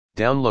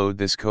Download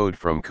this code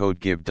from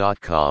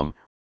codegive.com,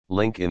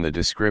 link in the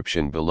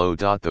description below.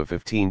 The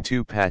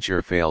 15.2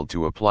 patcher failed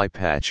to apply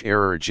patch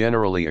error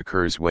generally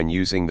occurs when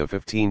using the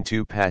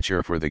 15.2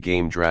 patcher for the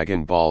game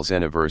Dragon Ball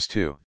Xenoverse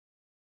 2.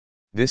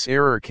 This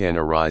error can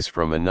arise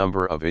from a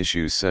number of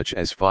issues such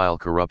as file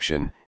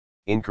corruption,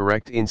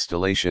 incorrect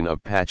installation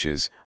of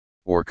patches,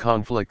 or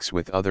conflicts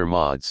with other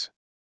mods.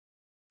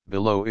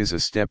 Below is a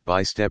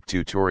step-by-step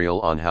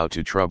tutorial on how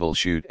to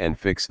troubleshoot and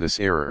fix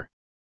this error.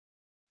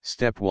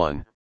 Step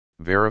 1.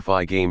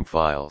 Verify game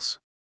files.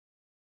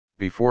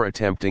 Before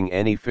attempting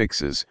any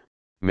fixes,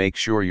 make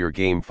sure your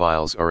game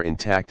files are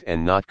intact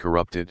and not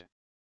corrupted.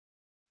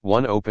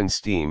 1. Open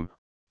Steam,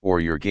 or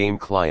your game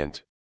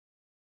client.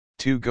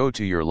 2. Go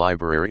to your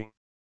library.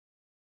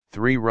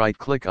 3.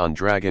 Right-click on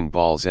Dragon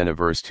Ball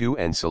Xenoverse 2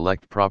 and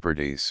select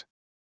Properties.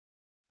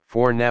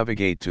 4.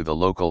 Navigate to the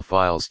Local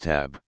Files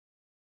tab.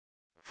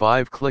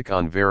 5. Click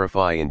on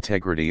Verify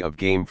Integrity of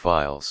Game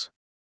Files.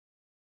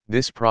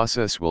 This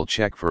process will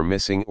check for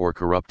missing or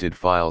corrupted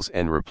files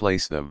and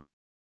replace them.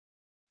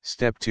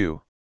 Step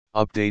 2.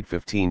 Update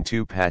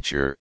 15.2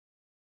 patcher.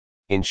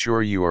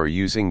 Ensure you are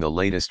using the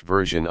latest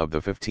version of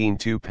the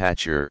 15.2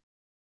 patcher.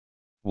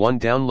 1.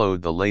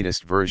 Download the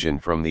latest version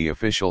from the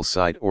official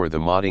site or the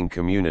modding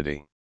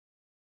community.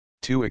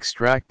 2.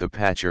 Extract the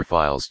patcher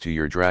files to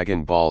your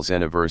Dragon Ball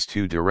Xenoverse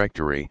 2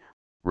 directory,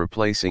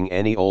 replacing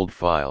any old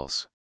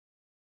files.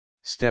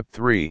 Step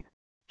 3.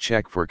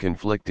 Check for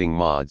conflicting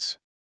mods.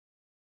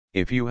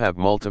 If you have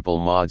multiple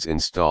mods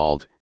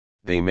installed,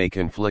 they may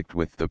conflict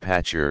with the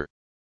patcher.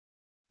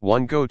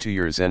 1. Go to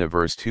your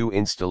Xenoverse 2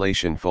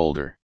 installation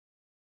folder.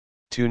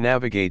 2.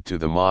 Navigate to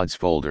the mods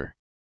folder.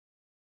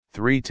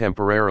 3.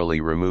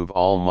 Temporarily remove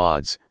all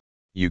mods,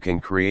 you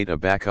can create a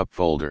backup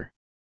folder.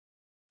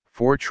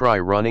 4. Try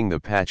running the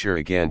patcher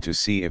again to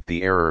see if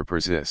the error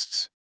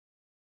persists.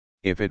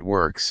 If it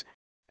works,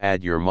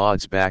 add your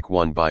mods back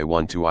one by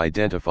one to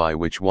identify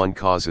which one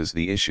causes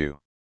the issue.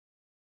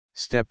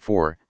 Step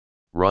 4.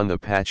 Run the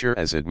patcher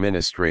as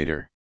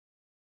administrator.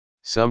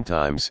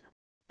 Sometimes,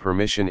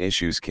 permission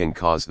issues can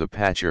cause the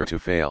patcher to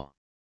fail.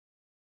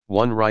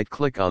 1.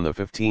 Right-click on the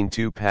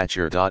 15.2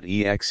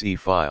 patcher.exe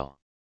file.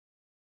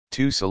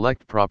 2.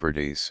 Select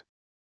Properties.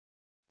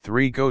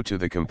 3. Go to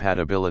the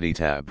Compatibility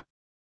tab.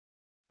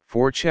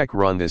 4. Check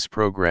Run this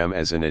program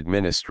as an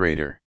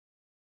administrator.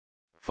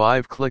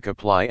 5. Click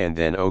Apply and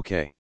then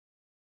OK.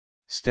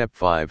 Step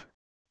 5.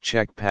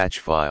 Check Patch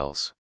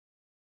Files.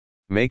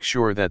 Make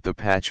sure that the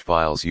patch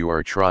files you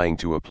are trying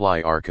to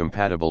apply are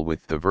compatible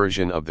with the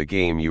version of the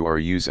game you are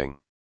using.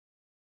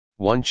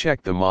 1.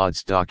 Check the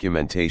mods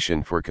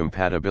documentation for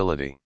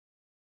compatibility.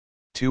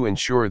 2.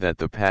 Ensure that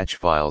the patch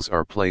files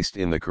are placed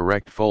in the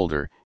correct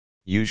folder,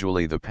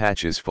 usually the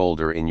patches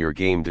folder in your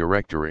game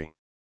directory.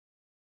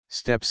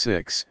 Step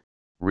 6.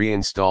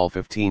 Reinstall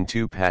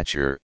 15.2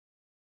 patcher.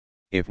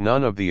 If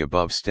none of the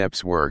above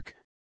steps work,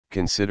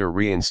 consider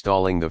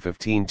reinstalling the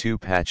 15.2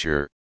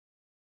 patcher.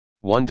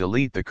 1.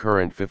 Delete the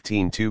current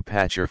 15.2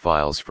 patcher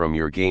files from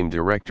your game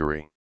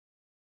directory.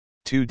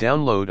 2.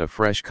 Download a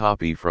fresh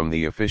copy from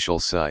the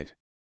official site.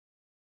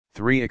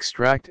 3.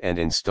 Extract and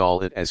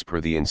install it as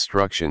per the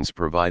instructions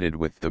provided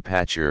with the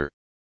patcher.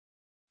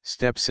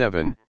 Step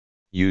 7.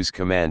 Use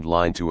command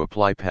line to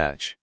apply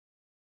patch.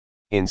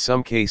 In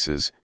some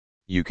cases,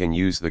 you can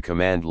use the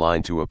command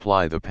line to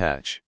apply the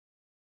patch.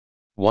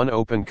 1.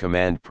 Open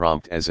command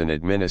prompt as an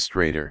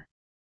administrator.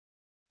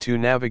 2.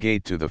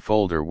 Navigate to the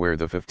folder where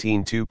the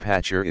 15.2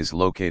 patcher is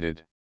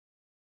located.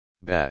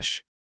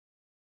 Bash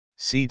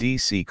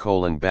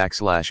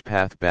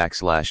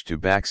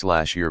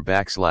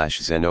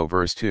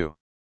cdc:/path/to/your/xenoverse 2.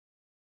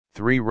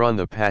 3. Run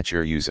the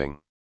patcher using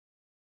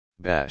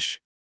bash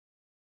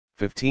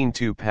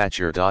 15.2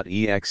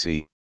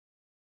 patcher.exe.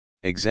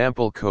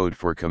 Example code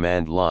for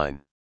command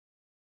line.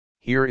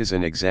 Here is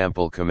an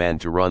example command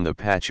to run the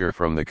patcher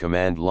from the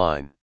command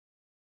line.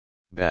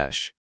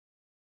 Bash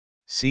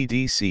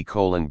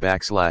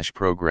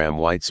cdc:/program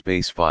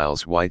whitespace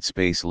files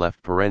whitespace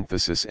left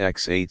parenthesis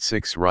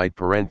x86 right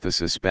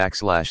parenthesis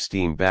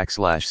 /steam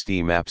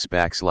 /steam apps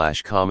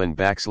 /common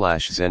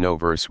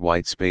 /xenoverse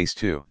whitespace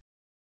 2.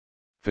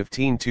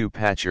 15.2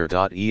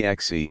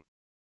 patcher.exe.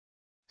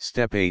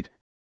 Step 8.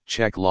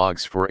 Check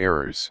logs for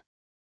errors.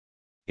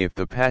 If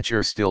the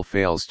patcher still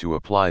fails to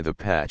apply the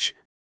patch,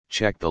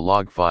 check the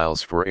log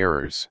files for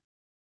errors.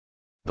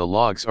 The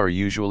logs are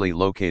usually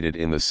located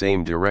in the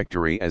same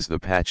directory as the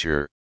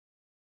patcher.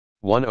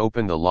 1.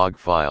 Open the log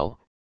file,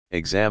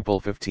 example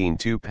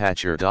 15.2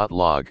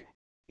 patcher.log,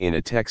 in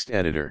a text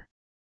editor.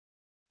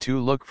 2.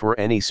 Look for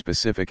any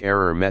specific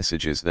error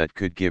messages that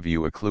could give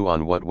you a clue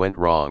on what went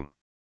wrong.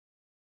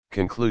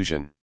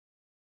 Conclusion.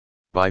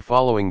 By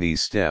following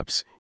these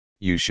steps,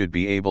 you should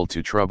be able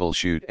to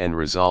troubleshoot and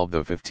resolve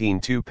the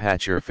 15.2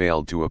 patcher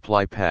failed to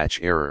apply patch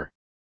error.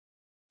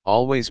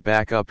 Always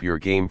back up your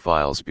game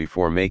files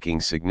before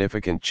making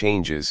significant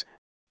changes,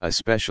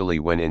 especially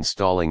when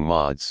installing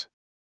mods.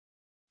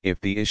 If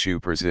the issue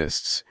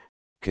persists,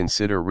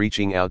 consider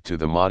reaching out to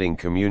the modding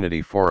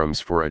community forums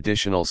for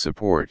additional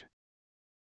support.